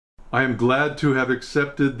I am glad to have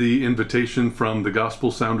accepted the invitation from the Gospel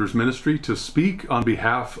Sounders Ministry to speak on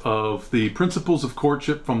behalf of the principles of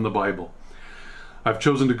courtship from the Bible. I've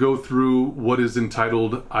chosen to go through what is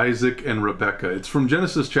entitled Isaac and Rebekah. It's from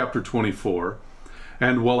Genesis chapter 24.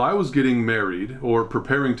 And while I was getting married, or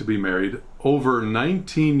preparing to be married, over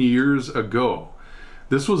 19 years ago,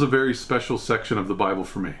 this was a very special section of the Bible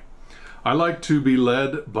for me. I like to be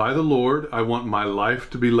led by the Lord. I want my life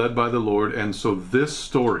to be led by the Lord. And so this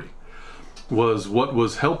story was what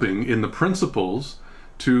was helping in the principles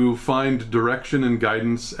to find direction and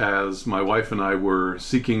guidance as my wife and I were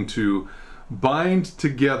seeking to bind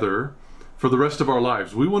together for the rest of our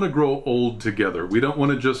lives. We want to grow old together. We don't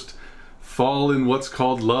want to just fall in what's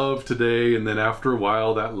called love today, and then after a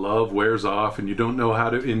while that love wears off and you don't know how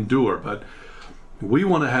to endure. But we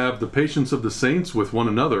want to have the patience of the saints with one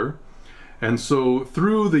another. And so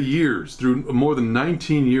through the years, through more than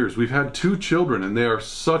 19 years, we've had 2 children, and they are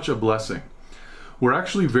such a blessing. We're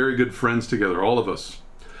actually very good friends together, all of us.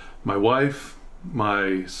 My wife,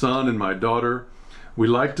 my son, and my daughter. We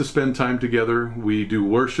like to spend time together. We do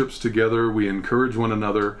worships together. We encourage one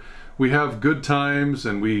another. We have good times,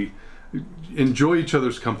 and we enjoy each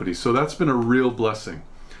other's company. So that's been a real blessing.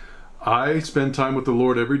 I spend time with the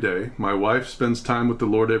Lord every day. My wife spends time with the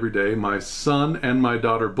Lord every day. My son and my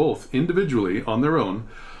daughter both individually on their own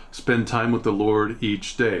spend time with the Lord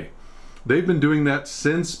each day. They've been doing that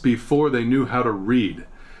since before they knew how to read.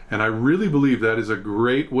 And I really believe that is a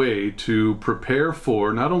great way to prepare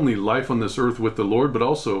for not only life on this earth with the Lord, but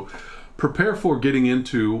also prepare for getting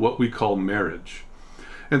into what we call marriage.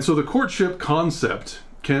 And so the courtship concept,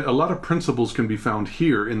 a lot of principles can be found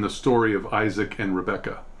here in the story of Isaac and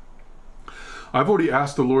Rebekah. I've already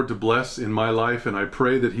asked the Lord to bless in my life, and I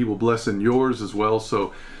pray that He will bless in yours as well.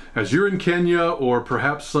 So as you're in Kenya or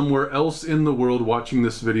perhaps somewhere else in the world watching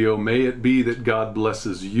this video, may it be that God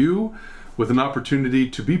blesses you with an opportunity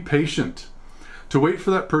to be patient, to wait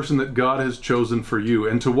for that person that God has chosen for you,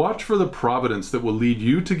 and to watch for the providence that will lead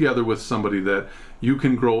you together with somebody that you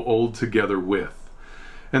can grow old together with.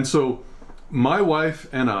 And so my wife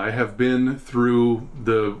and I have been through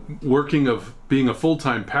the working of being a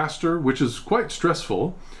full-time pastor, which is quite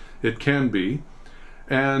stressful. It can be.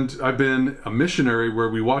 And I've been a missionary where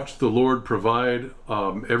we watched the Lord provide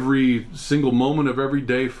every single moment of every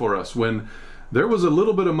day for us, when there was a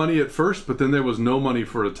little bit of money at first, but then there was no money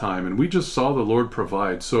for a time, and we just saw the Lord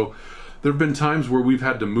provide. So there have been times where we've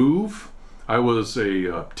had to move. I was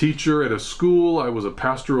a teacher at a school. I was a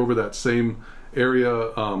pastor over that same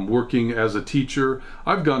area, working as a teacher.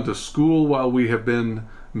 I've gone to school while we have been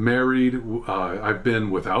married. I've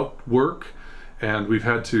been without work, and we've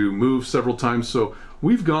had to move several times. So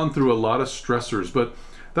we've gone through a lot of stressors, but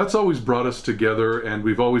that's always brought us together, and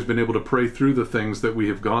we've always been able to pray through the things that we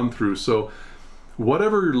have gone through. So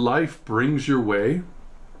whatever life brings your way,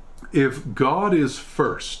 if God is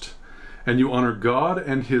first, and you honor God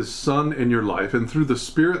and His Son in your life, and through the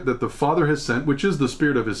Spirit that the Father has sent, which is the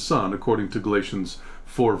Spirit of His Son, according to Galatians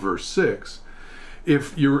 4 verse 6,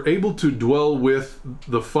 if you're able to dwell with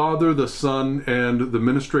the Father, the Son, and the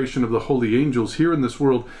ministration of the holy angels here in this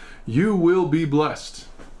world, you will be blessed.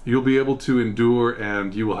 You'll be able to endure,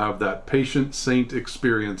 and you will have that patient saint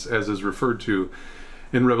experience as is referred to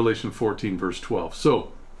in Revelation 14 verse 12.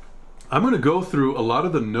 So I'm going to go through a lot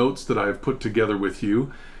of the notes that I've put together with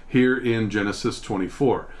you here in Genesis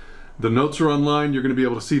 24. The notes are online. You're going to be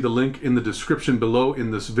able to see the link in the description below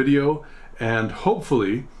in this video, and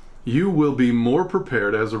hopefully you will be more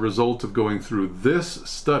prepared as a result of going through this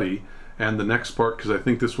study and the next part, because I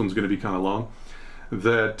think this one's going to be kind of long,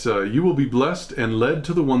 that you will be blessed and led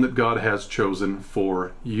to the one that God has chosen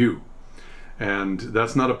for you. And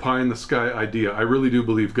that's not a pie in the sky idea. I really do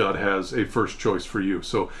believe God has a first choice for you.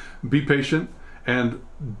 So be patient, and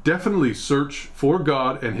definitely search for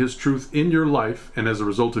God and His truth in your life. And as a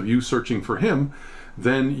result of you searching for Him,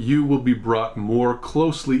 then you will be brought more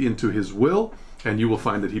closely into His will, and you will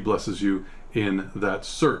find that He blesses you in that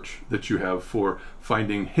search that you have for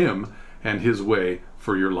finding Him and His way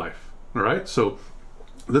for your life. All right, so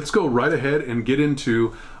let's go right ahead and get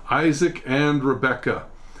into Isaac and Rebekah,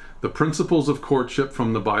 the principles of courtship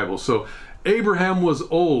from the Bible. So Abraham was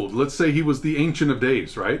old. Let's say he was the Ancient of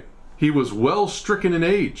Days, right? He was well stricken in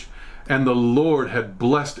age, and the Lord had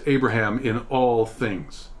blessed Abraham in all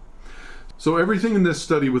things. So everything in this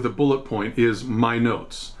study with a bullet point is my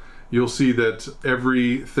notes. You'll see that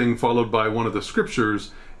everything followed by one of the scriptures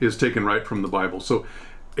is taken right from the Bible. So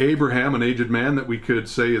Abraham, an aged man that we could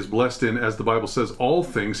say is blessed in, as the Bible says, all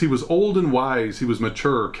things. He was old and wise. He was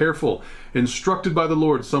mature, careful, instructed by the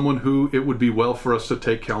Lord, someone who it would be well for us to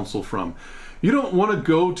take counsel from. You don't want to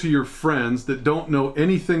go to your friends that don't know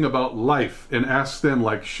anything about life and ask them,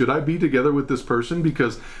 like, should I be together with this person?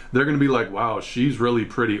 Because they're going to be like, wow, she's really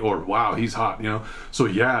pretty, or wow, he's hot, you know? So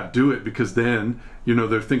yeah, do it, because then, you know,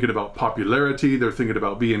 they're thinking about popularity, they're thinking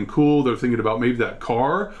about being cool, they're thinking about maybe that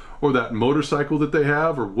car or that motorcycle that they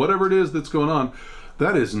have or whatever it is that's going on.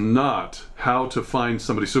 That is not how to find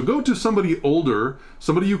somebody. So go to somebody older,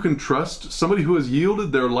 somebody you can trust, somebody who has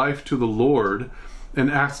yielded their life to the Lord, and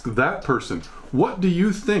ask that person, what do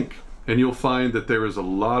you think? And you'll find that there is a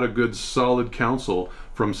lot of good, solid counsel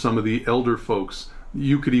from some of the elder folks.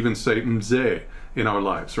 You could even say mzee in our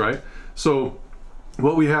lives, right? So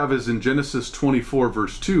what we have is in Genesis 24,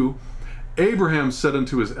 verse 2, Abraham said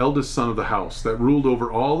unto his eldest son of the house that ruled over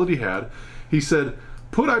all that he had, he said,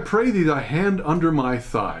 put, I pray thee, thy hand under my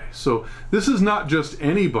thigh. So this is not just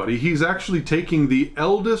anybody. He's actually taking the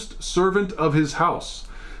eldest servant of his house.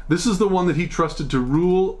 This is the one that he trusted to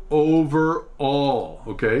rule over all.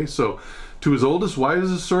 Okay, so to his oldest,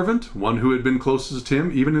 wisest servant, one who had been closest to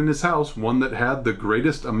him, even in his house, one that had the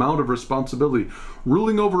greatest amount of responsibility,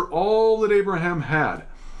 ruling over all that Abraham had.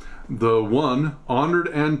 The one honored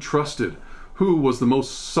and trusted, who was the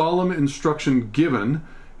most solemn instruction given.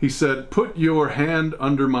 He said, put your hand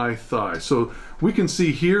under my thigh. So we can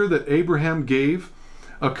see here that Abraham gave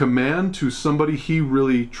a command to somebody he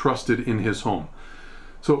really trusted in his home.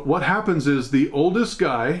 So what happens is the oldest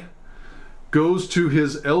guy goes to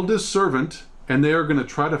his eldest servant, and they are going to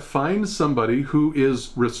try to find somebody who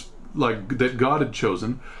is like that God had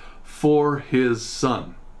chosen for his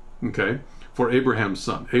son. Okay, for Abraham's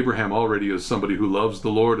son. Abraham already is somebody who loves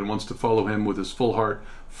the Lord and wants to follow him with his full heart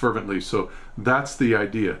fervently. So that's the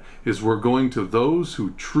idea, is we're going to those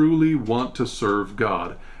who truly want to serve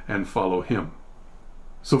God and follow him.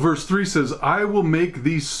 So verse 3 says, I will make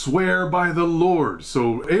thee swear by the Lord.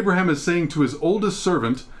 So Abraham is saying to his oldest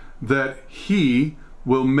servant that he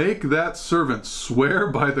will make that servant swear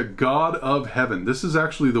by the God of heaven. This is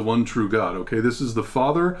actually the one true God, okay? This is the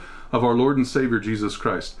Father of our Lord and Savior Jesus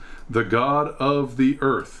Christ, the God of the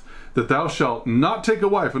earth, that thou shalt not take a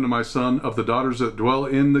wife unto my son of the daughters that dwell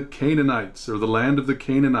in the Canaanites, or the land of the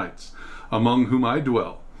Canaanites, among whom I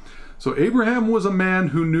dwell. So Abraham was a man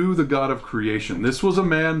who knew the God of creation. This was a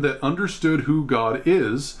man that understood who God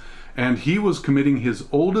is, and he was committing his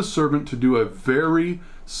oldest servant to do a very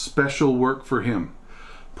special work for him.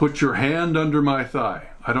 Put your hand under my thigh.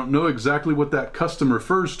 I don't know exactly what that custom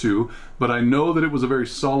refers to, but I know that it was a very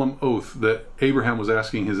solemn oath that Abraham was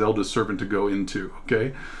asking his eldest servant to go into,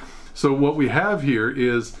 okay? So what we have here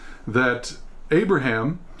is that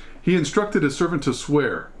Abraham, he instructed his servant to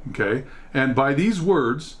swear, okay? And by these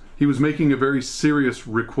words, he was making a very serious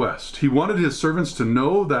request. He wanted his servants to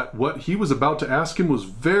know that what he was about to ask him was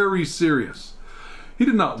very serious. He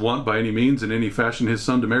did not want by any means in any fashion his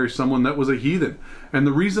son to marry someone that was a heathen. And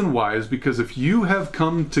the reason why is because if you have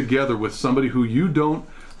come together with somebody who you don't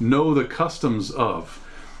know the customs of,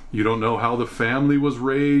 you don't know how the family was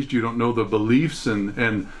raised, you don't know the beliefs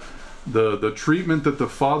and the treatment that the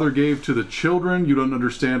father gave to the children, you don't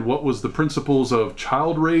understand what was the principles of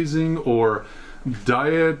child raising or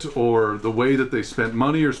diet or the way that they spent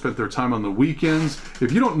money or spent their time on the weekends.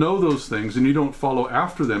 If you don't know those things and you don't follow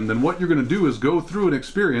after them, then what you're going to do is go through an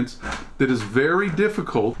experience that is very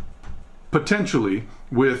difficult potentially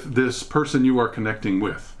with this person you are connecting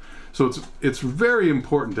with. So it's very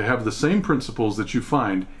important to have the same principles that you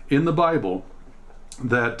find in the Bible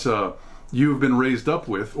that you've been raised up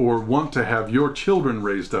with or want to have your children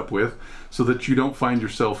raised up with, so that you don't find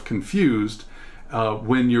yourself confused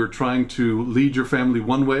when you're trying to lead your family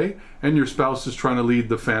one way and your spouse is trying to lead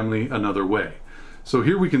the family another way. So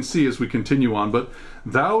here we can see as we continue on, but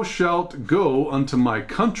thou shalt go unto my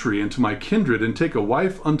country and to my kindred and take a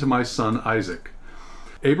wife unto my son Isaac.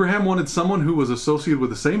 Abraham wanted someone who was associated with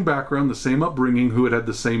the same background, the same upbringing, who had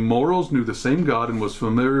the same morals, knew the same God, and was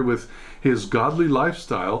familiar with his godly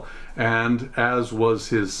lifestyle, and as was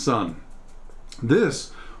his son.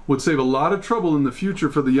 This would save a lot of trouble in the future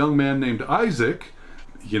for the young man named Isaac.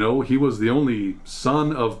 You know, he was the only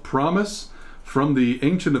son of promise from the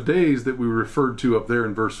Ancient of Days that we referred to up there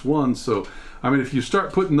in verse 1. So, I mean, if you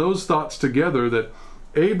start putting those thoughts together, that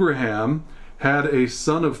Abraham had a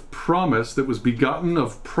son of promise that was begotten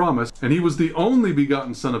of promise, and he was the only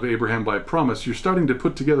begotten son of Abraham by promise, you're starting to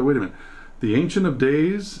put together, wait a minute, the Ancient of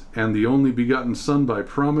Days and the only begotten son by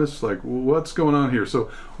promise, like what's going on here? So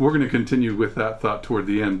we're going to continue with that thought toward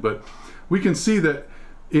the end, but we can see that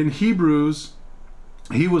in Hebrews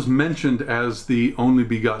he was mentioned as the only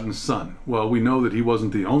begotten son. Well, we know that he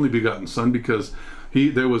wasn't the only begotten son because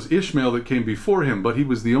there was Ishmael that came before him, but he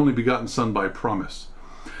was the only begotten son by promise.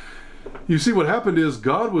 You see, what happened is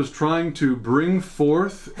God was trying to bring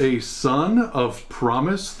forth a son of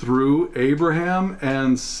promise through Abraham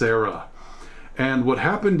and Sarah. And what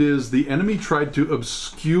happened is the enemy tried to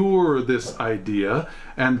obscure this idea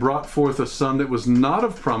and brought forth a son that was not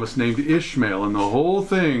of promise named Ishmael. And the whole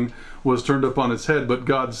thing was turned up on its head, but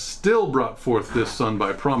God still brought forth this son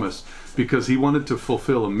by promise because he wanted to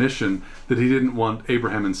fulfill a mission that he didn't want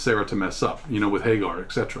Abraham and Sarah to mess up, with Hagar,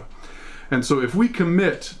 etc. And so if we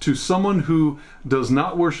commit to someone who does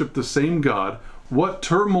not worship the same God, what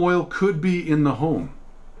turmoil could be in the home?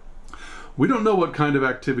 We don't know what kind of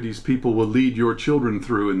activities people will lead your children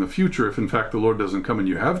through in the future if in fact the Lord doesn't come and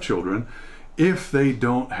you have children, if they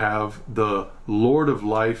don't have the Lord of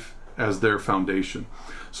life as their foundation.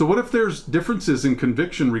 So what if there's differences in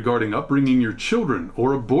conviction regarding upbringing your children,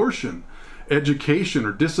 or abortion, education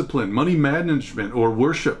or discipline, money management or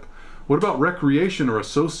worship? What about recreation or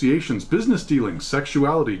associations, business dealings,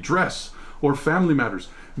 sexuality, dress, or family matters?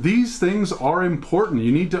 These things are important.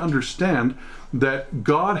 You need to understand that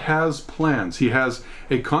God has plans. He has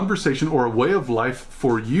a conversation or a way of life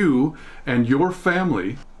for you and your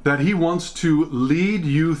family that he wants to lead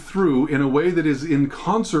you through in a way that is in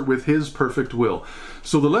concert with his perfect will.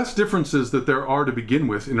 So the less differences that there are to begin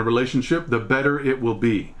with in a relationship, the better it will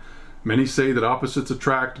be. Many say that opposites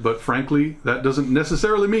attract, but frankly, that doesn't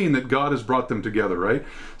necessarily mean that God has brought them together, right?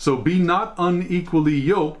 So be not unequally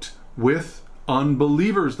yoked with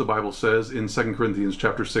unbelievers, the Bible says in 2 Corinthians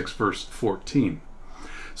chapter 6, verse 14.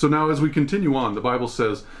 So now as we continue on, the Bible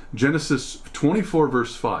says, Genesis 24,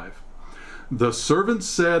 verse 5, the servant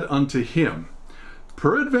said unto him,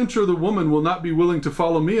 peradventure the woman will not be willing to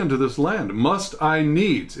follow me unto this land. Must I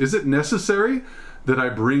needs? Is it necessary that I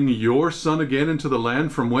bring your son again into the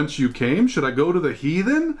land from whence you came? Should I go to the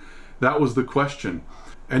heathen? That was the question.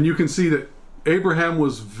 And you can see that Abraham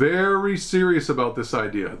was very serious about this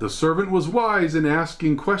idea. The servant was wise in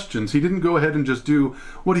asking questions. He didn't go ahead and just do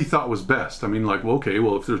what he thought was best. I mean, like, well, okay,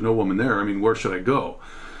 well, if there's no woman there, where should I go?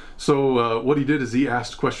 So what he did is he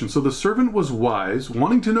asked questions. So the servant was wise,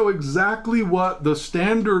 wanting to know exactly what the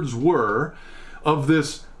standards were of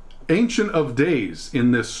this Ancient of Days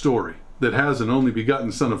in this story that has an only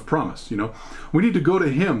begotten son of promise. We need to go to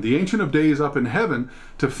him, the Ancient of Days up in heaven,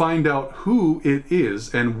 to find out who it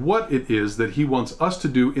is and what it is that he wants us to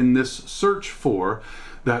do in this search for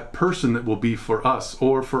that person that will be for us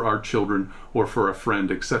or for our children or for a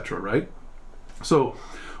friend, etc., right? So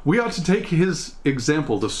we ought to take his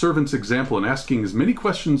example, the servant's example, and asking as many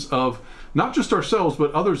questions of not just ourselves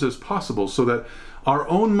but others as possible, so that our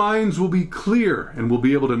own minds will be clear and we'll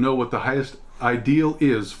be able to know what the highest ideal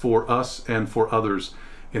is for us and for others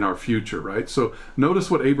in our future, right? So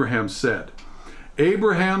notice what Abraham said.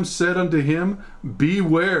 Abraham said unto him,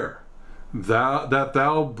 beware that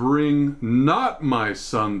thou bring not my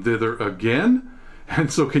son thither again.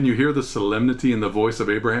 And so can you hear the solemnity in the voice of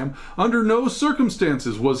Abraham? Under no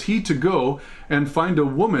circumstances was he to go and find a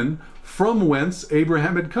woman from whence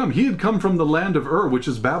Abraham had come. He had come from the land of Ur, which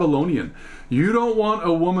is Babylonian. You don't want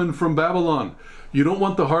a woman from Babylon. You don't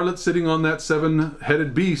want the harlot sitting on that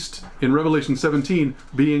seven-headed beast in Revelation 17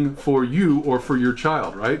 being for you or for your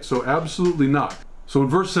child, right? So absolutely not. So in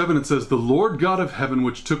verse 7 it says, the Lord God of heaven,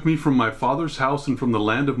 which took me from my father's house and from the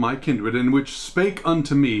land of my kindred, and which spake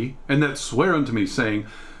unto me, and that sware unto me, saying,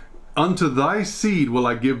 unto thy seed will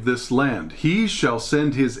I give this land. He shall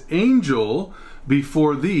send his angel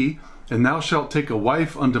before thee, and thou shalt take a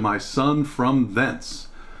wife unto my son from thence.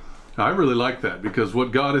 Now, I really like that, because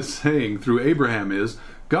what God is saying through Abraham is,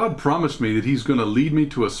 God promised me that he's going to lead me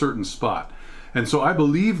to a certain spot. And so I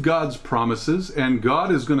believe God's promises, and God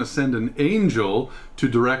is going to send an angel to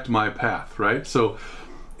direct my path, right? So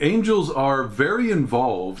angels are very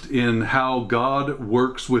involved in how God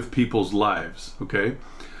works with people's lives, okay?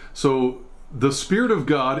 So the Spirit of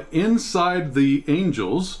God inside the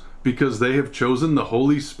angels, because they have chosen the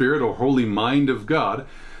Holy Spirit or Holy Mind of God,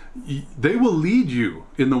 they will lead you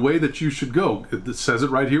in the way that you should go. It says it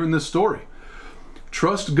right here in this story.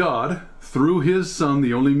 Trust God through his Son,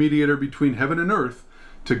 the only mediator between heaven and earth,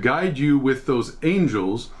 to guide you with those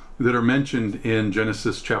angels that are mentioned in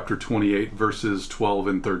Genesis chapter 28, verses 12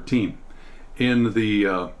 and 13, in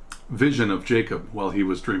the vision of Jacob while he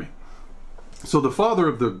was dreaming. So the father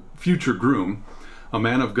of the future groom, a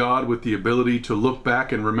man of God with the ability to look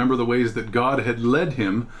back and remember the ways that God had led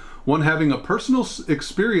him, one having a personal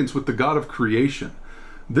experience with the God of creation,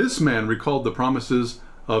 this man recalled the promises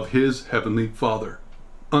of his heavenly Father.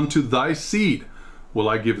 Unto thy seed will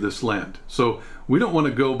I give this land. So we don't want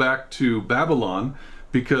to go back to Babylon,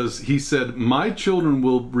 because he said, my children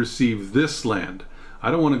will receive this land.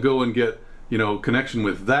 I don't want to go and get, connection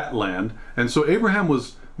with that land. And so Abraham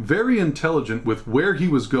was very intelligent with where he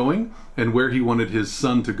was going and where he wanted his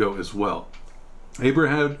son to go as well.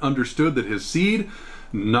 Abraham understood that his seed,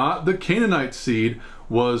 not the Canaanite seed,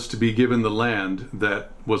 was to be given the land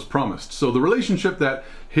that was promised. So the relationship that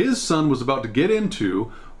his son was about to get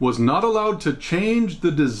into was not allowed to change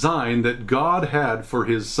the design that God had for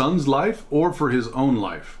his son's life or for his own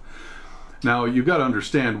life. Now, you've got to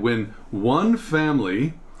understand, when one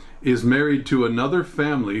family is married to another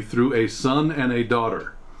family through a son and a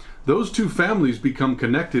daughter, those two families become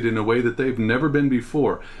connected in a way that they've never been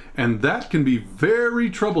before. And that can be very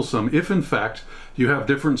troublesome if, in fact, you have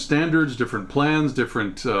different standards, different plans,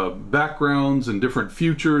 different backgrounds, and different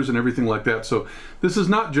futures and everything like that. So this is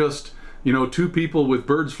not just, you know, two people with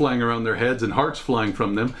birds flying around their heads and hearts flying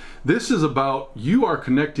from them. This is about, you are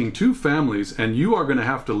connecting two families, and you are going to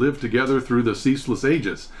have to live together through the ceaseless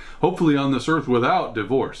ages, hopefully on this earth without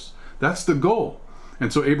divorce. That's the goal.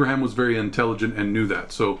 And so Abraham was very intelligent and knew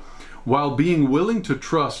that. So while being willing to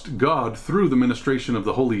trust God through the ministration of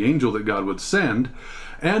the holy angel that God would send,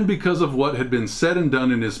 and because of what had been said and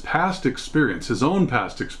done in his past experience, his own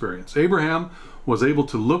past experience, Abraham was able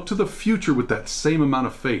to look to the future with that same amount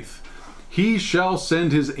of faith. He shall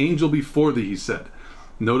send his angel before thee, he said.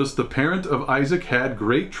 Notice the parent of Isaac had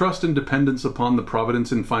great trust and dependence upon the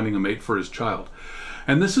providence in finding a mate for his child.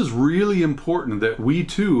 And this is really important, that we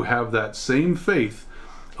too have that same faith,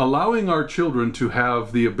 allowing our children to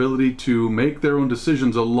have the ability to make their own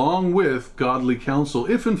decisions along with godly counsel,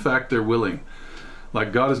 if in fact they're willing.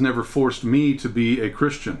 Like, God has never forced me to be a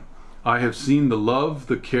Christian. I have seen the love,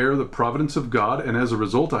 the care, the providence of God, and as a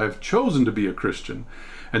result I have chosen to be a Christian.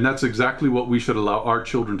 And that's exactly what we should allow our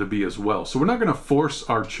children to be as well. So we're not going to force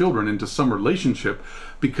our children into some relationship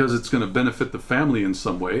because it's going to benefit the family in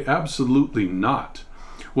some way. Absolutely not.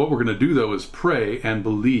 What we're going to do, though, is pray and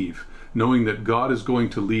believe, knowing that God is going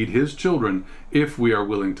to lead his children if we are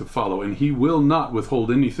willing to follow, and he will not withhold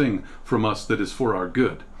anything from us that is for our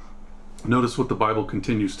good. Notice what the Bible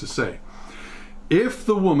continues to say. If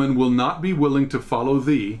the woman will not be willing to follow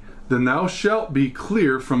thee, then thou shalt be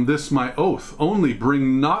clear from this my oath. Only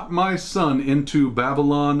bring not my son into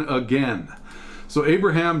Babylon again. So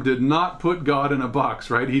Abraham did not put God in a box,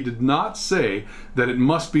 right? He did not say that it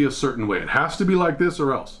must be a certain way. It has to be like this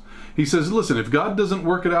or else. He says, listen, if God doesn't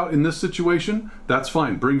work it out in this situation, that's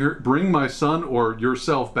fine. Bring my son or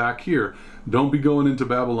yourself back here. Don't be going into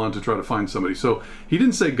Babylon to try to find somebody. So he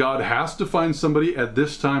didn't say God has to find somebody at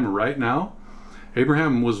this time right now.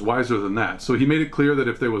 Abraham was wiser than that. So he made it clear that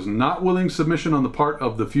if there was not willing submission on the part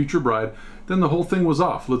of the future bride, then the whole thing was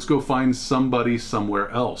off. Let's go find somebody somewhere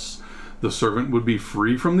else. The servant would be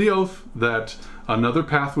free from the oath, that another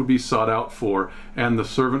path would be sought out for, and the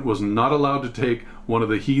servant was not allowed to take one of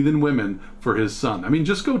the heathen women for his son. I mean,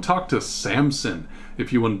 just go talk to Samson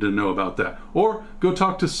if you wanted to know about that. Or go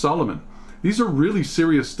talk to Solomon. These are really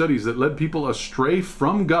serious studies that led people astray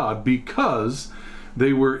from God because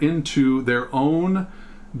they were into their own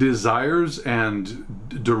desires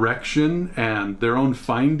and direction and their own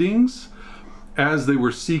findings as they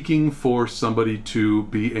were seeking for somebody to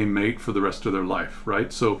be a mate for the rest of their life,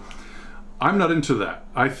 right? So I'm not into that.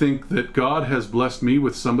 I think that God has blessed me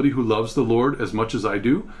with somebody who loves the Lord as much as I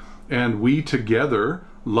do, and we together,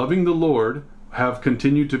 loving the Lord, have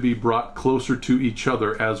continued to be brought closer to each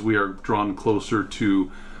other as we are drawn closer to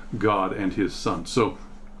God and his Son. So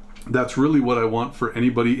that's really what I want for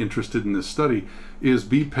anybody interested in this study, is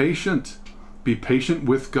be patient. Be patient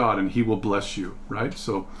with God and he will bless you, right?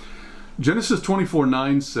 So Genesis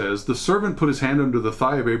 24:9 says, the servant put his hand under the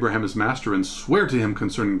thigh of Abraham his master and sware to him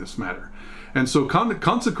concerning this matter. And so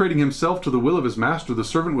consecrating himself to the will of his master, the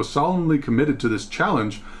servant was solemnly committed to this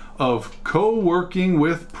challenge of co-working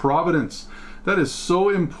with providence. That is so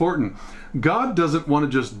important. God doesn't want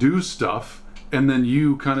to just do stuff and then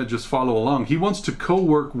you kind of just follow along. He wants to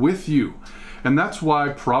co-work with you. And that's why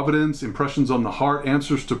providence, impressions on the heart,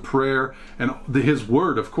 answers to prayer, and his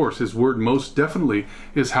word, of course, his word most definitely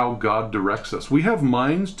is how God directs us. We have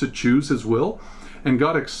minds to choose his will, and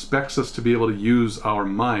God expects us to be able to use our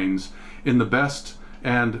minds in the best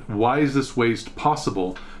and wisest ways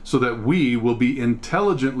possible so that we will be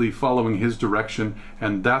intelligently following his direction,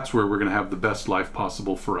 and that's where we're going to have the best life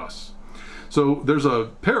possible for us. So there's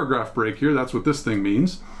a paragraph break here. That's what this thing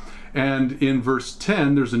means. And in verse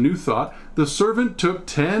 10, there's a new thought. The servant took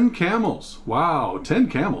 10 camels. Wow, 10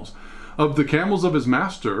 camels. Of the camels of his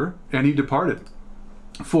master, and he departed.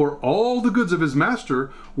 For all the goods of his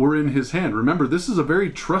master were in his hand. Remember, this is a very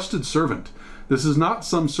trusted servant. This is not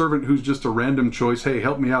some servant who's just a random choice. Hey,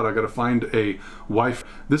 help me out. I got to find a wife.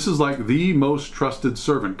 This is like the most trusted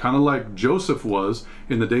servant, kind of like Joseph was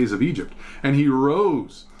in the days of Egypt. And he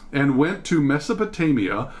rose and went to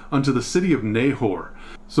Mesopotamia unto the city of Nahor.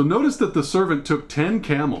 So notice that the servant took 10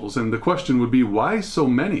 camels, and the question would be, why so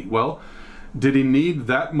many? Well, did he need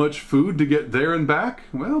that much food to get there and back?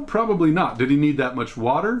 Well, probably not. Did he need that much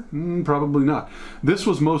water? Probably not. This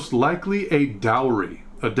was most likely a dowry.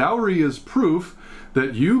 A dowry is proof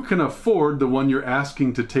that you can afford the one you're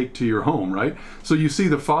asking to take to your home, right? So you see,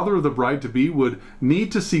 the father of the bride-to-be would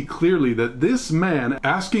need to see clearly that this man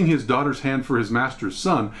asking his daughter's hand for his master's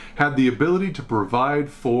son had the ability to provide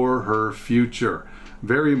for her future.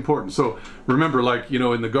 Very important. So remember, like,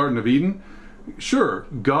 in the Garden of Eden, sure,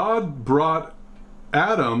 God brought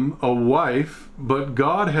Adam a wife, but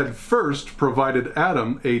God had first provided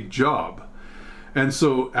Adam a job. And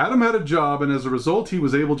so Adam had a job, and as a result, he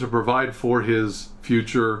was able to provide for his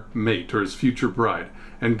future mate or his future bride.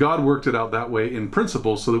 And God worked it out that way in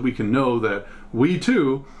principle so that we can know that we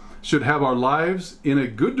too should have our lives in a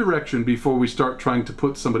good direction before we start trying to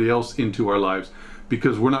put somebody else into our lives,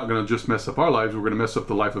 because we're not going to just mess up our lives, we're going to mess up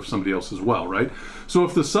the life of somebody else as well, right? So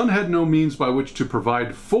if the son had no means by which to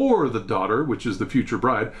provide for the daughter, which is the future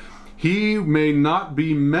bride, he may not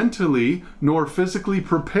be mentally nor physically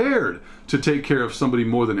prepared to take care of somebody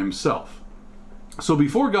more than himself. So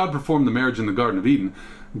before God performed the marriage in the Garden of Eden,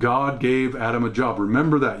 God gave Adam a job.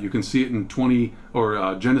 Remember that. You can see it in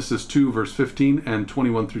Genesis 2 verse 15 and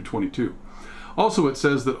 21 through 22. Also, it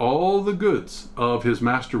says that all the goods of his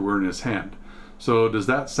master were in his hand. So does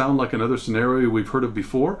that sound like another scenario we've heard of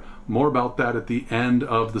before? More about that at the end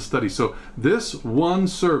of the study. So this one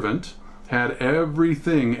servant had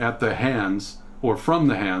everything at the hands, or from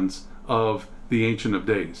the hands, of the Ancient of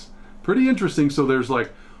Days. Pretty interesting. So there's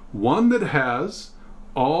like one that has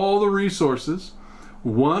all the resources,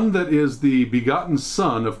 one that is the begotten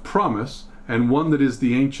son of promise, and one that is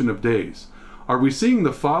the Ancient of Days. Are we seeing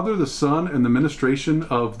the Father, the Son, and the ministration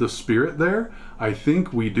of the Spirit there? I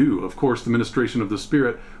think we do. Of course, the ministration of the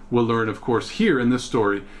Spirit, we'll learn, of course, here in this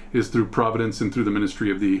story, is through providence and through the ministry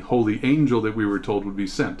of the holy angel that we were told would be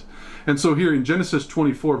sent. And so here in Genesis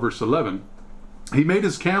 24, verse 11, he made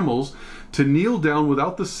his camels to kneel down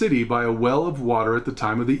without the city by a well of water at the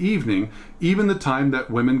time of the evening, even the time that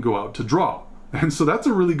women go out to draw. And so that's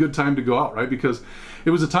a really good time to go out, right? Because it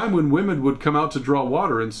was a time when women would come out to draw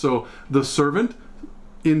water. And so the servant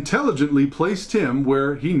intelligently placed him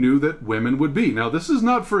where he knew that women would be. Now, this is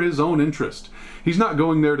not for his own interest. He's not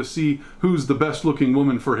going there to see who's the best looking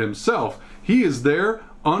woman for himself. He is there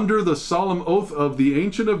under the solemn oath of the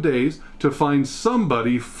Ancient of Days to find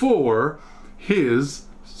somebody for his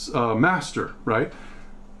master, right?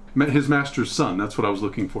 His master's son. That's what I was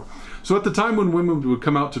looking for. So at the time when women would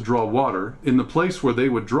come out to draw water, in the place where they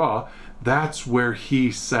would draw, that's where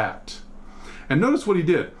he sat. And notice what he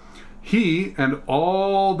did. He and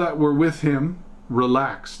all that were with him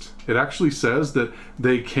relaxed. It actually says that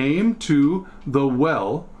they came to the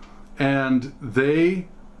well and they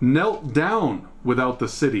knelt down without the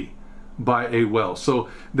city by a well. So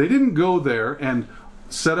they didn't go there and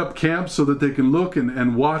set up camp so that they can look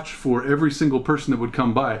and watch for every single person that would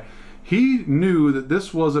come by. He knew that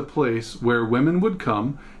this was a place where women would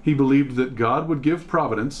come. He believed that God would give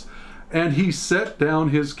providence, and he set down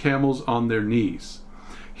his camels on their knees.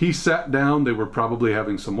 He sat down. They were probably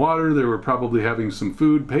having some water. They were probably having some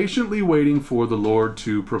food, patiently waiting for the Lord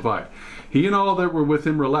to provide. He and all that were with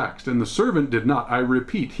him relaxed, and the servant did not, I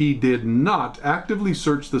repeat, he did not actively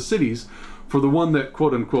search the cities for the one that,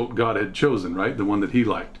 quote unquote, God had chosen, right? The one that he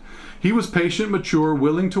liked. He was patient, mature,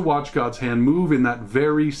 willing to watch God's hand move in that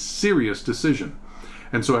very serious decision.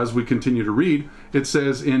 And so as we continue to read, it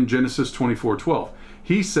says in Genesis 24:12,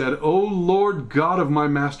 he said, O Lord God of my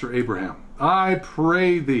master Abraham, I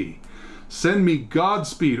pray thee, send me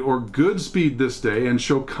Godspeed or good speed this day, and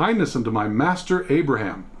show kindness unto my master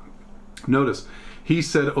Abraham. Notice, he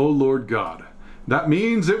said, O Lord God. That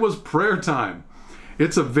means it was prayer time.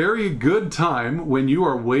 It's a very good time when you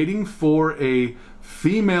are waiting for a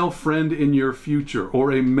female friend in your future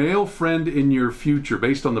or a male friend in your future,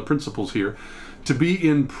 based on the principles here, to be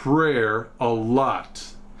in prayer a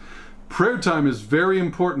lot. Prayer time is very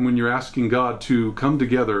important when you're asking God to come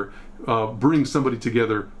together, bring somebody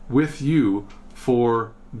together with you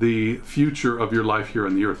for the future of your life here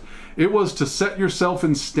on the earth. It was to set yourself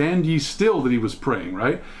and stand ye still that he was praying,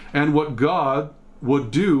 right? And what God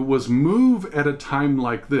would do was move at a time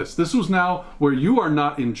like this. This was now where you are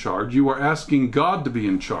not in charge. You are asking God to be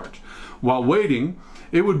in charge. While waiting,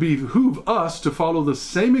 it would behoove us to follow the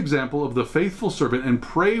same example of the faithful servant and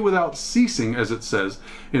pray without ceasing, as it says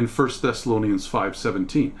in 1 Thessalonians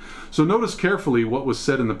 5:17. So notice carefully what was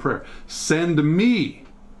said in the prayer. Send me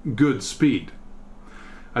good speed.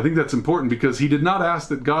 I think that's important because he did not ask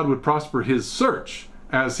that God would prosper his search.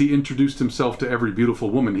 as he introduced himself to every beautiful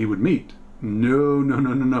woman he would meet. No, no,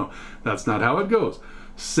 no, no, no. That's not how it goes.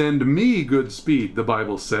 Send me good speed, the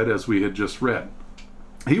Bible said, as we had just read.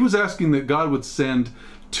 He was asking that God would send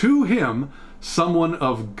to him someone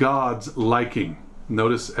of God's liking.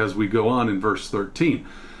 Notice as we go on in verse 13.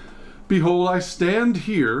 Behold, I stand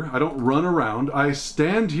here, I don't run around, I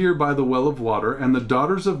stand here by the well of water, and the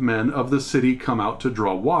daughters of men of the city come out to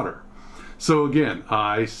draw water. So again,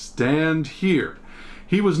 I stand here.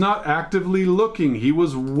 He was not actively looking, he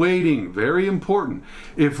was waiting. Very important.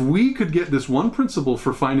 If we could get this one principle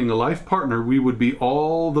for finding a life partner, we would be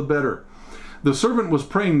all the better. The servant was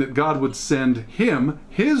praying that God would send him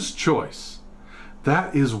his choice.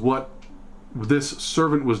 That is what this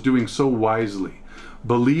servant was doing so wisely.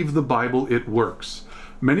 Believe the Bible, it works.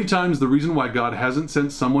 Many times the reason why God hasn't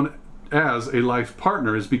sent someone as a life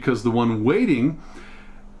partner is because the one waiting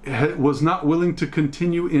was not willing to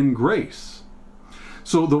continue in grace.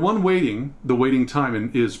 So the one waiting, the waiting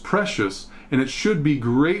time is precious, and it should be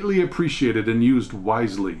greatly appreciated and used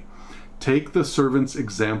wisely. Take the servant's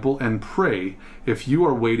example and pray if you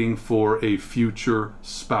are waiting for a future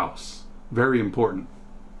spouse. Very important.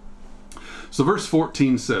 So verse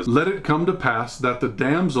 14 says, Let it come to pass that the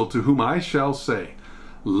damsel to whom I shall say,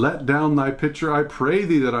 Let down thy pitcher, I pray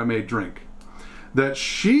thee, that I may drink. That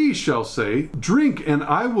she shall say, Drink, and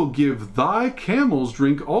I will give thy camels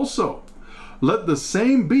drink also. Let the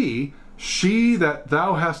same be she that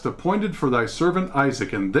thou hast appointed for thy servant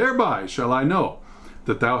Isaac, and thereby shall I know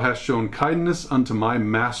that thou hast shown kindness unto my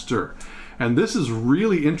master. And this is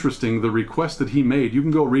really interesting, the request that he made. You can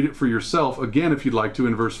go read it for yourself again if you'd like to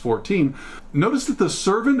in verse 14. Notice that the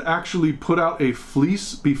servant actually put out a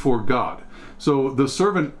fleece before God. So the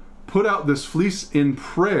servant put out this fleece in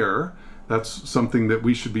prayer. That's something that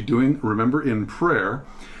we should be doing, remember, in prayer.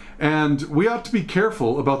 And we ought to be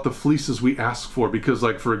careful about the fleeces we ask for, because,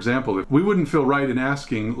 like, for example, if we wouldn't feel right in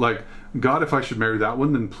asking, like, God, if I should marry that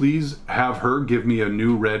one, then please have her give me a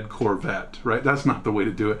new red Corvette, right? That's not the way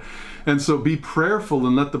to do it. And so be prayerful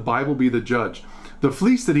and let the Bible be the judge. The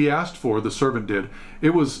fleece that he asked for, the servant did,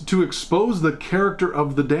 it was to expose the character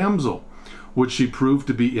of the damsel. Would she prove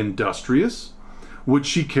to be industrious? Would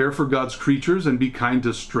she care for God's creatures and be kind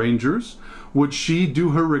to strangers? Would she do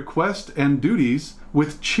her request and duties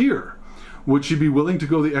with cheer? Would she be willing to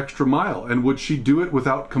go the extra mile? And would she do it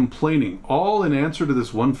without complaining? All in answer to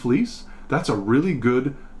this one fleece? That's a really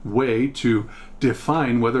good way to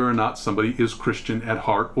define whether or not somebody is Christian at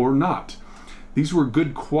heart or not. These were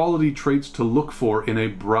good quality traits to look for in a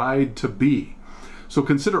bride-to-be. So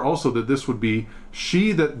consider also that this would be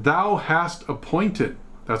she that thou hast appointed.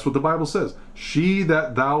 That's what the Bible says. She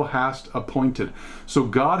that thou hast appointed. So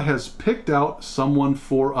God has picked out someone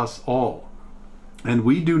for us all. And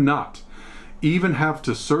we do not even have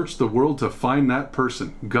to search the world to find that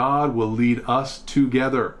person. God will lead us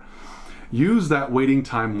together. Use that waiting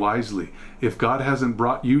time wisely. If God hasn't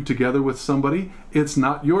brought you together with somebody, it's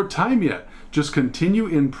not your time yet. Just continue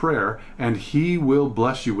in prayer and He will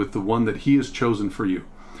bless you with the one that He has chosen for you.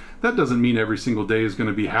 That doesn't mean every single day is going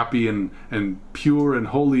to be happy and pure and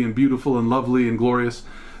holy and beautiful and lovely and glorious.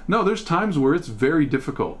 No, there's times where it's very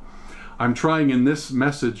difficult. I'm trying in this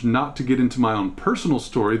message not to get into my own personal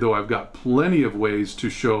story, though I've got plenty of ways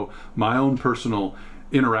to show my own personal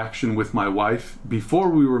interaction with my wife before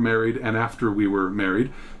we were married and after we were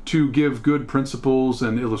married, to give good principles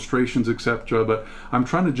and illustrations, etc. But I'm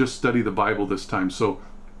trying to just study the Bible this time. So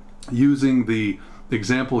using the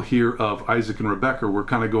example here of Isaac and Rebekah, we're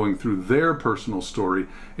kind of going through their personal story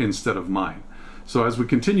instead of mine. So as we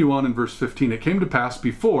continue on in verse 15, it came to pass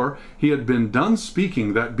before he had been done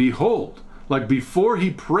speaking that behold, like before he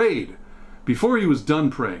prayed, before he was done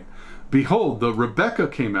praying, behold, the Rebekah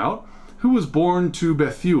came out, who was born to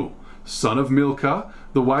Bethuel, son of Milcah,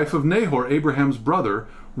 the wife of Nahor, Abraham's brother,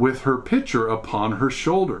 with her pitcher upon her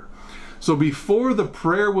shoulder. So before the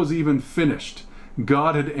prayer was even finished,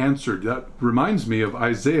 God had answered. That reminds me of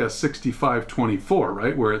Isaiah 65:24,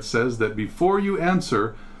 right? Where it says that before you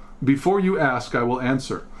ask, I will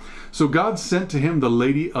answer. So God sent to him the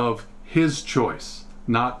lady of his choice,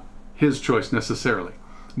 not his choice necessarily,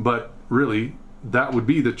 but really that would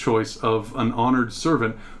be the choice of an honored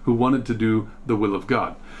servant who wanted to do the will of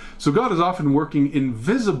God. So God is often working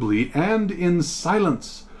invisibly and in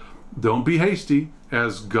silence. Don't be hasty,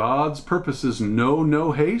 as God's purposes know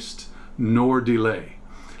no haste nor delay.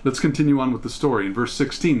 Let's continue on with the story. In verse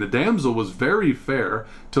 16, the damsel was very fair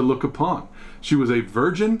to look upon. She was a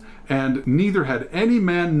virgin, and neither had any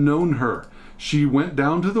man known her. She went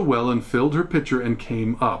down to the well and filled her pitcher and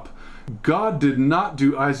came up. God did not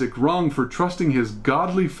do Isaac wrong for trusting his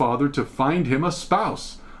godly father to find him a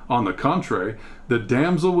spouse. On the contrary, the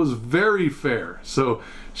damsel was very fair. So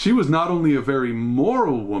she was not only a very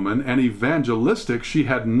moral woman and evangelistic, she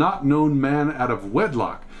had not known man out of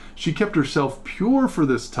wedlock. She kept herself pure for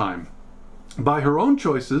this time by her own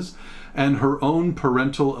choices and her own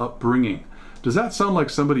parental upbringing. Does that sound like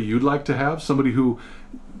somebody you'd like to have? Somebody who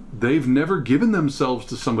they've never given themselves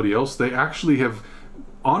to somebody else. They actually have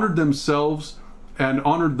honored themselves and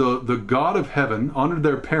honored the God of heaven, honored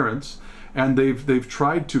their parents, and they've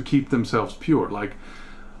tried to keep themselves pure. Like,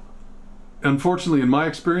 unfortunately, in my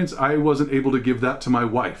experience, I wasn't able to give that to my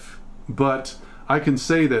wife. But I can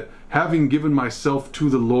say that having given myself to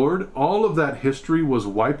the Lord, all of that history was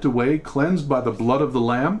wiped away, cleansed by the blood of the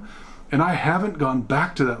Lamb, and I haven't gone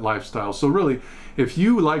back to that lifestyle. So really, if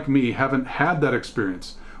you, like me, haven't had that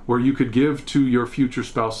experience where you could give to your future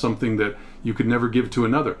spouse something that you could never give to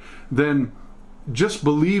another, then just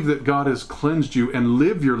believe that God has cleansed you and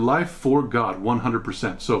live your life for God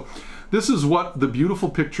 100%. So this is what the beautiful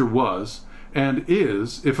picture was and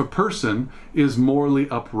is if a person is morally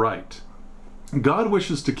upright. God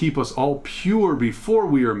wishes to keep us all pure before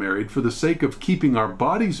we are married for the sake of keeping our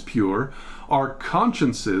bodies pure, our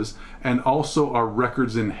consciences, and also our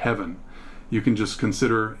records in heaven. You can just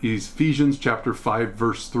consider Ephesians chapter 5,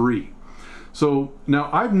 verse 3. So now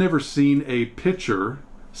I've never seen a pitcher,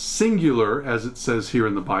 singular as it says here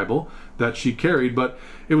in the Bible, that she carried, but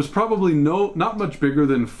it was probably not much bigger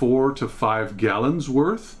than 4 to 5 gallons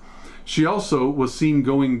worth. She also was seen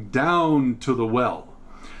going down to the well.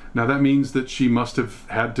 Now that means that she must have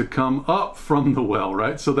had to come up from the well,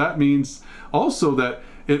 right? So that means also that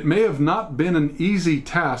it may have not been an easy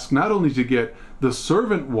task not only to get the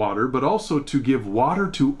servant water, but also to give water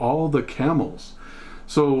to all the camels.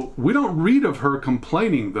 So we don't read of her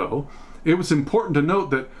complaining, though. It was important to note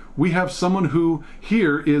that we have someone who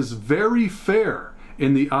here is very fair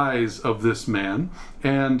in the eyes of this man.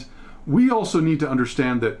 And we also need to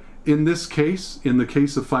understand that in this case, in the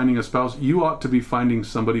case of finding a spouse, you ought to be finding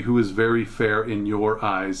somebody who is very fair in your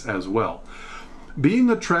eyes as well. Being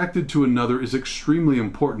attracted to another is extremely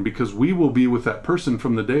important because we will be with that person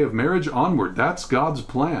from the day of marriage onward. That's God's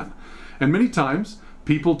plan. And many times,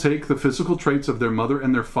 people take the physical traits of their mother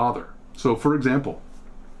and their father. So, for example,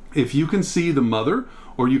 if you can see the mother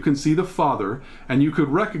or you can see the father, and you could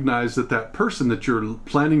recognize that that person that you're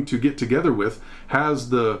planning to get together with has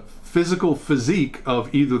the physical physique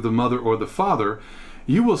of either the mother or the father,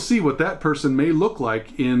 you will see what that person may look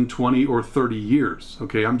like in 20 or 30 years.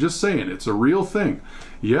 Okay, I'm just saying, it's a real thing.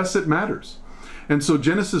 Yes, it matters. And so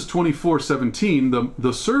Genesis 24:17,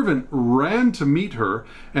 the servant ran to meet her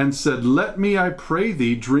and said, "Let me, I pray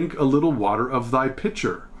thee, drink a little water of thy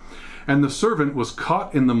pitcher." And the servant was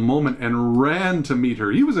caught in the moment and ran to meet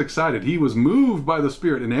her. He was excited. He was moved by the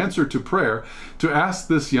Spirit in answer to prayer to ask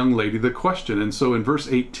this young lady the question. And so in verse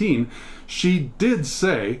 18, she did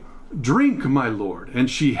say, "Drink, my Lord." And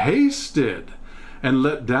she hasted and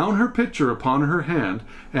let down her pitcher upon her hand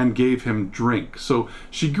and gave him drink. So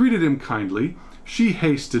she greeted him kindly. She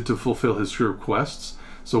hasted to fulfill his requests.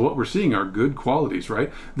 So what we're seeing are good qualities,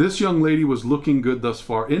 right? This young lady was looking good thus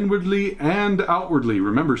far, inwardly and outwardly.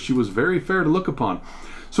 Remember, she was very fair to look upon.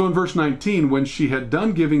 So in verse 19, when she had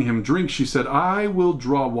done giving him drink, she said, "I will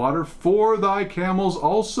draw water for thy camels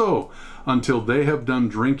also, until they have done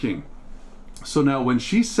drinking." So now when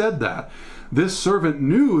she said that, this servant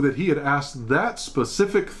knew that he had asked that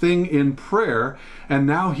specific thing in prayer, and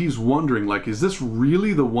now he's wondering, like, is this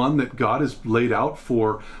really the one that God has laid out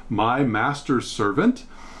for my master's servant?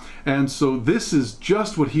 And so this is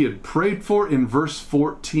just what he had prayed for in verse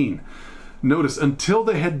 14. Notice, until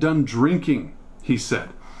they had done drinking, he said.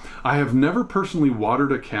 I have never personally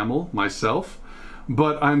watered a camel myself,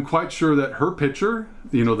 but I'm quite sure that her pitcher,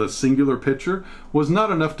 the singular pitcher, was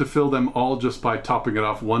not enough to fill them all just by topping it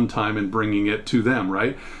off one time and bringing it to them,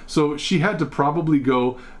 right? So she had to probably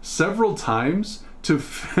go several times to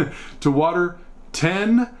water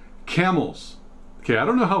 10 camels. Okay, I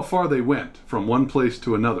don't know how far they went from one place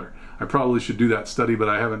to another. I probably should do that study, but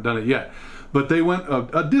I haven't done it yet. But they went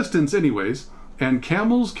a distance anyways, and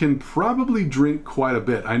camels can probably drink quite a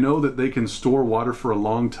bit. I know that they can store water for a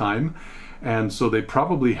long time, and so they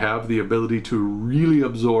probably have the ability to really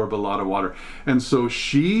absorb a lot of water. And so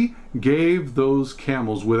she gave those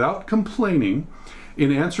camels without complaining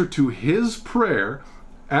in answer to his prayer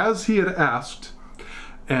as he had asked,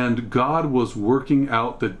 and God was working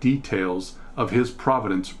out the details of his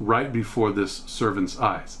providence right before this servant's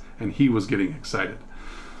eyes, and he was getting excited.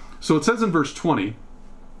 So it says in verse 20,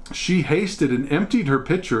 she hasted and emptied her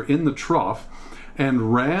pitcher in the trough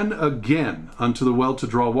and ran again unto the well to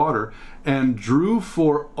draw water, and drew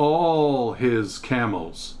for all his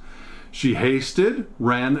camels. She hasted,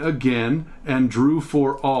 ran again, and drew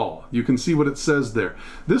for all. You can see what it says there.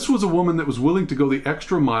 This was a woman that was willing to go the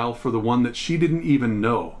extra mile for the one that she didn't even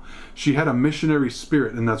know. She had a missionary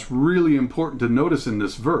spirit, and that's really important to notice in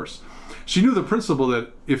this verse. She knew the principle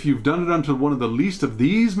that if you've done it unto one of the least of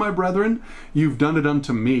these, my brethren, you've done it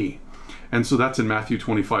unto me. And so that's in Matthew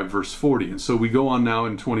 25, verse 40. And so we go on now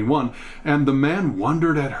in 21. And the man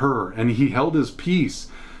wondered at her, and he held his peace,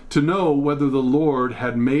 to know whether the Lord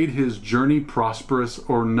had made his journey prosperous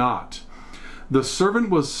or not. The servant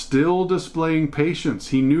was still displaying patience.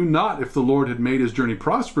 He knew not if the Lord had made his journey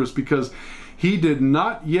prosperous, because he did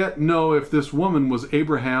not yet know if this woman was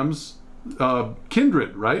Abraham's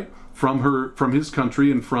kindred, right? From his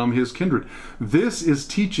country and from his kindred. This is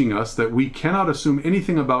teaching us that we cannot assume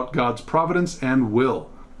anything about God's providence and will.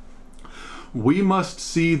 We must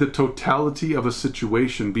see the totality of a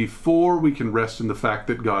situation before we can rest in the fact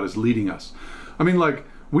that God is leading us. I mean, like,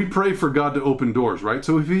 we pray for God to open doors, right?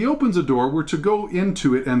 So if he opens a door, we're to go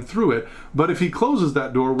into it and through it. But if he closes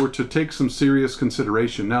that door, we're to take some serious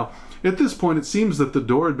consideration. Now, at this point, it seems that the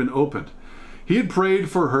door had been opened. He had prayed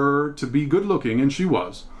for her to be good looking, and she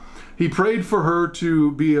was. He prayed for her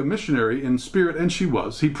to be a missionary in spirit, and she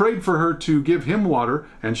was. He prayed for her to give him water,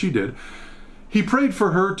 and she did. He prayed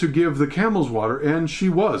for her to give the camels water, and she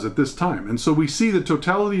was at this time. And so we see the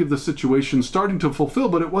totality of the situation starting to fulfill,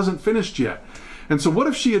 but it wasn't finished yet. And so what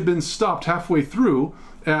if she had been stopped halfway through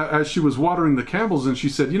as she was watering the camels, and she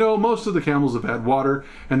said, you know, most of the camels have had water,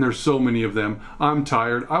 and there's so many of them. I'm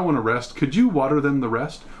tired. I want to rest. Could you water them the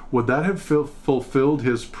rest? Would that have fulfilled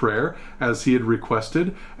his prayer as he had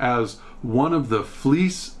requested, as one of the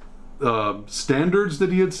fleece standards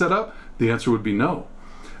that he had set up? The answer would be no.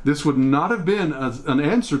 This would not have been an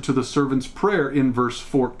answer to the servant's prayer in verse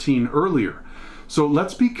 14 earlier. So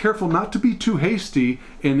let's be careful not to be too hasty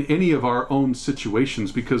in any of our own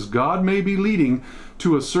situations, because God may be leading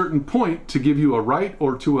to a certain point to give you a right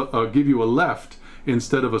or to give you a left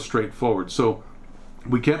instead of a straight forward. So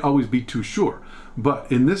we can't always be too sure.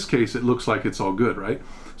 But in this case, it looks like it's all good, right?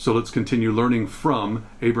 So let's continue learning from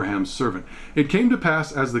Abraham's servant. It came to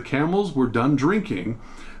pass, as the camels were done drinking,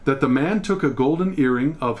 that the man took a golden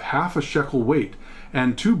earring of half a shekel weight,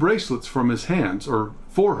 and 2 bracelets from his hands, or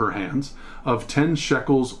for her hands, of 10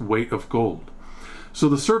 shekels weight of gold. So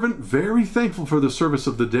the servant, very thankful for the service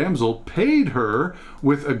of the damsel, paid her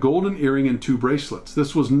with a golden earring and 2 bracelets.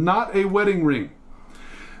 This was not a wedding ring.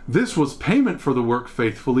 This was payment for the work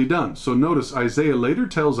faithfully done. So notice Isaiah later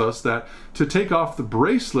tells us that to take off the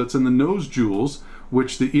bracelets and the nose jewels,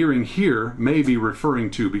 which the earring here may be referring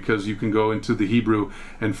to, because you can go into the Hebrew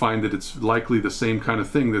and find that it's likely the same kind of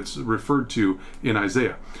thing that's referred to in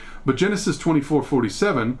Isaiah. But Genesis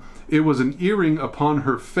 24:47, it was an earring upon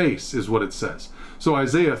her face, is what it says. So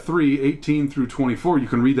Isaiah 3:18 through 24, you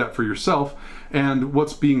can read that for yourself. And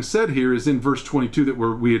what's being said here is in verse 22 that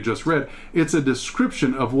we had just read. It's a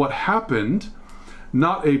description of what happened,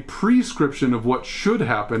 not a prescription of what should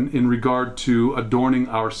happen in regard to adorning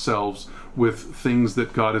ourselves with things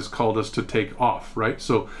that God has called us to take off, right?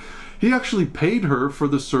 So he actually paid her for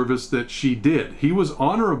the service that she did. He was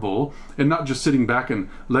honorable and not just sitting back and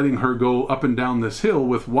letting her go up and down this hill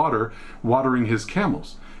with water, watering his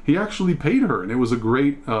camels. He actually paid her, and it was a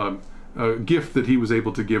great gift that he was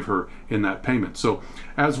able to give her in that payment. So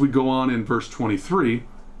as we go on in verse 23,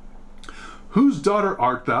 whose daughter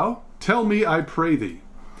art thou? Tell me, I pray thee.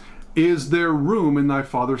 Is there room in thy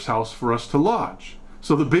father's house for us to lodge?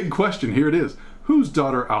 So the big question, here it is. Whose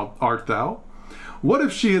daughter art thou? What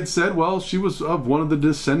if she had said, well, she was of one of the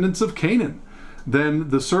descendants of Canaan? Then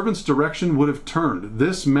the servant's direction would have turned.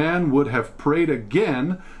 This man would have prayed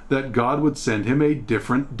again that God would send him a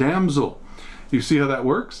different damsel. You see how that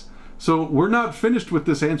works? So we're not finished with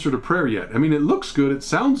this answer to prayer yet. I mean, it looks good, it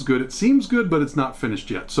sounds good, it seems good, but it's not finished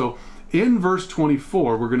yet. So in verse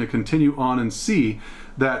 24, we're going to continue on and see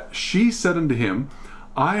that she said unto him,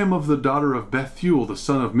 I am of the daughter of Bethuel, the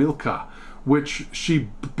son of Milcah, which she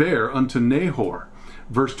bare unto Nahor.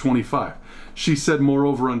 Verse 25. She said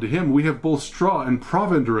moreover unto him, we have both straw and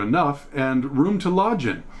provender enough, and room to lodge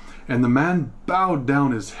in. And the man bowed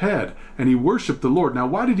down his head, and he worshipped the Lord. Now,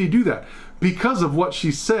 why did he do that? Because of what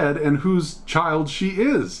she said and whose child she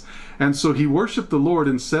is. And so he worshipped the Lord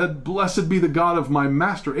and said, Blessed be the God of my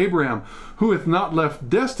master Abraham, who hath not left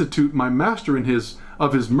destitute my master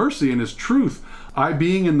of his mercy and his truth. I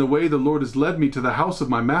being in the way, the Lord has led me to the house of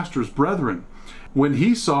my master's brethren. When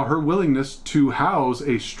he saw her willingness to house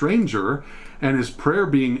a stranger, and his prayer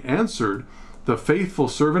being answered, the faithful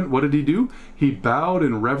servant, what did he do? He bowed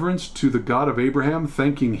in reverence to the God of Abraham,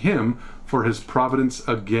 thanking him for his providence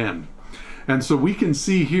again. And so we can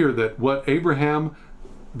see here that what Abraham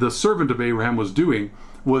the servant of Abraham was doing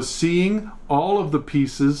was seeing all of the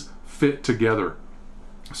pieces fit together.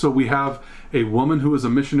 So we have a woman who is a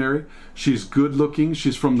missionary. She's good looking.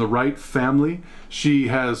 She's from the right family. She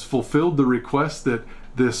has fulfilled the request that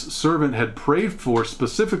this servant had prayed for,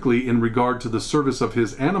 specifically in regard to the service of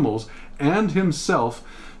his animals and himself,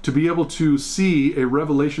 to be able to see a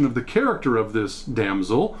revelation of the character of this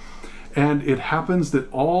damsel. And it happens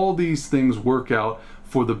that all these things work out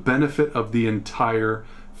for the benefit of the entire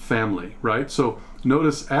family, right? So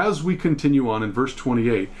notice as we continue on in verse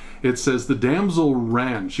 28, it says the damsel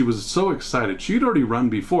ran. She was so excited. She'd already run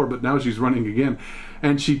before, but now she's running again.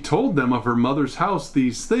 And she told them of her mother's house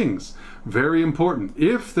these things. Very important.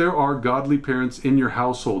 If there are godly parents in your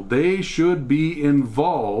household, they should be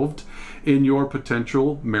involved in your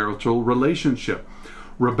potential marital relationship.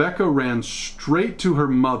 Rebekah ran straight to her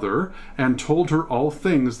mother and told her all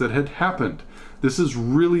things that had happened. This is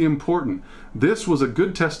really important. This was a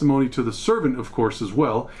good testimony to the servant, of course, as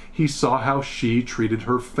well. He saw how she treated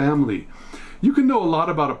her family. You can know a lot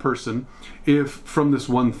about a person from this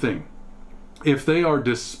one thing. If they are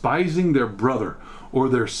despising their brother or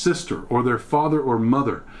their sister or their father or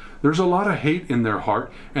mother, there's a lot of hate in their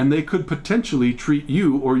heart, and they could potentially treat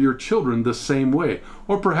you or your children the same way,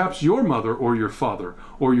 or perhaps your mother or your father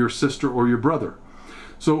or your sister or your brother.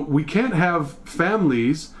 So we can't have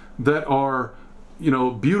families that are,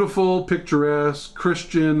 beautiful, picturesque,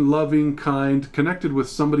 Christian, loving, kind, connected with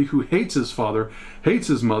somebody who hates his father, hates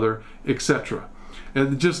his mother, etc.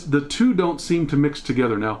 And just the two don't seem to mix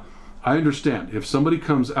together. Now, I understand if somebody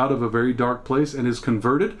comes out of a very dark place and is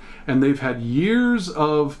converted, and they've had years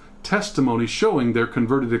of testimony showing their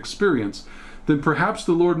converted experience, then perhaps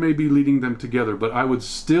the Lord may be leading them together. But I would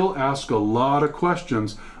still ask a lot of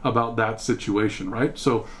questions about that situation, right?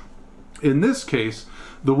 So in this case,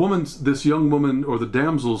 this young woman or the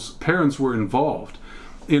damsel's parents were involved.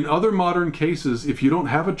 In other modern cases, if you don't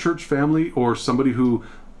have a church family or somebody who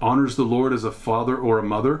honors the Lord as a father or a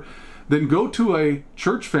mother, then go to a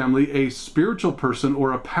church family, a spiritual person,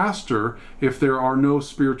 or a pastor if there are no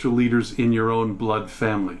spiritual leaders in your own blood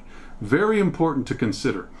family. Very important to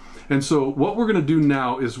consider. And so what we're going to do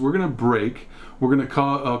now is we're going to break. We're going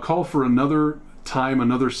to call for another time,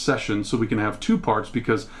 another session, so we can have two parts,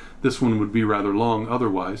 because this one would be rather long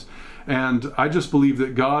otherwise. And I just believe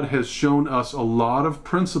that God has shown us a lot of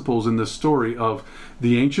principles in this story of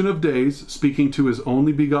the Ancient of Days speaking to his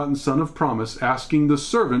only begotten Son of promise, asking the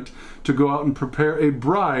servant to go out and prepare a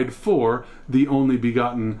bride for the only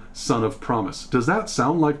begotten Son of promise. Does that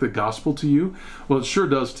sound like the gospel to you? Well, it sure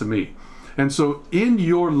does to me. And so in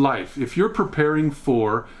your life, if you're preparing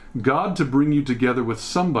for God to bring you together with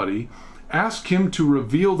somebody, ask him to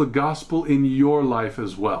reveal the gospel in your life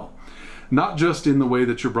as well. Not just in the way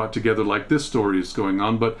that you're brought together like this story is going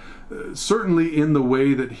on, but certainly in the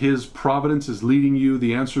way that his providence is leading you,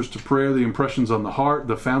 the answers to prayer, the impressions on the heart,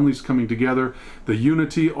 the families coming together, the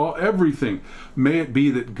unity, everything. May it be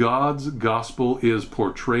that God's gospel is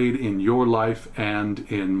portrayed in your life and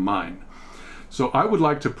in mine. So I would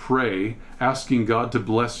like to pray, asking God to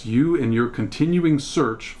bless you in your continuing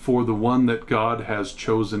search for the one that God has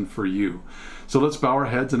chosen for you. So let's bow our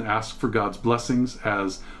heads and ask for God's blessings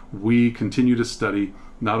as we continue to study,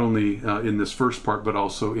 not only in this first part, but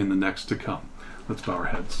also in the next to come. Let's bow our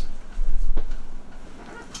heads.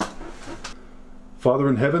 Father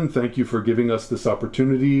in heaven, thank you for giving us this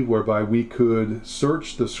opportunity whereby we could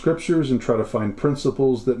search the scriptures and try to find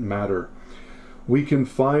principles that matter. We can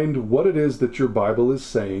find what it is that your Bible is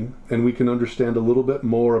saying, and we can understand a little bit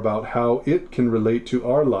more about how it can relate to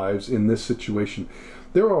our lives in this situation.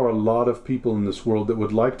 There are a lot of people in this world that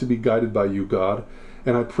would like to be guided by you, God,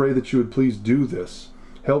 and I pray that you would please do this.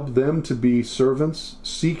 Help them to be servants,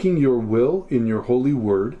 seeking your will in your holy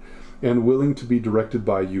word, and willing to be directed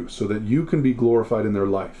by you, so that you can be glorified in their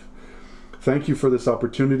life. Thank you for this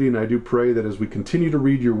opportunity, and I do pray that as we continue to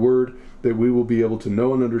read your word, that we will be able to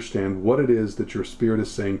know and understand what it is that your Spirit is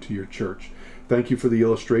saying to your church. Thank you for the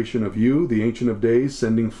illustration of you, the Ancient of Days,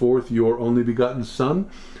 sending forth your only begotten Son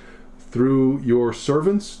through your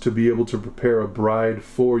servants to be able to prepare a bride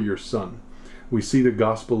for your Son. We see the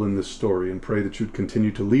gospel in this story and pray that you'd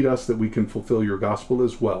continue to lead us, that we can fulfill your gospel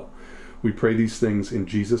as well. We pray these things in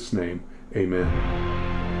Jesus' name. Amen.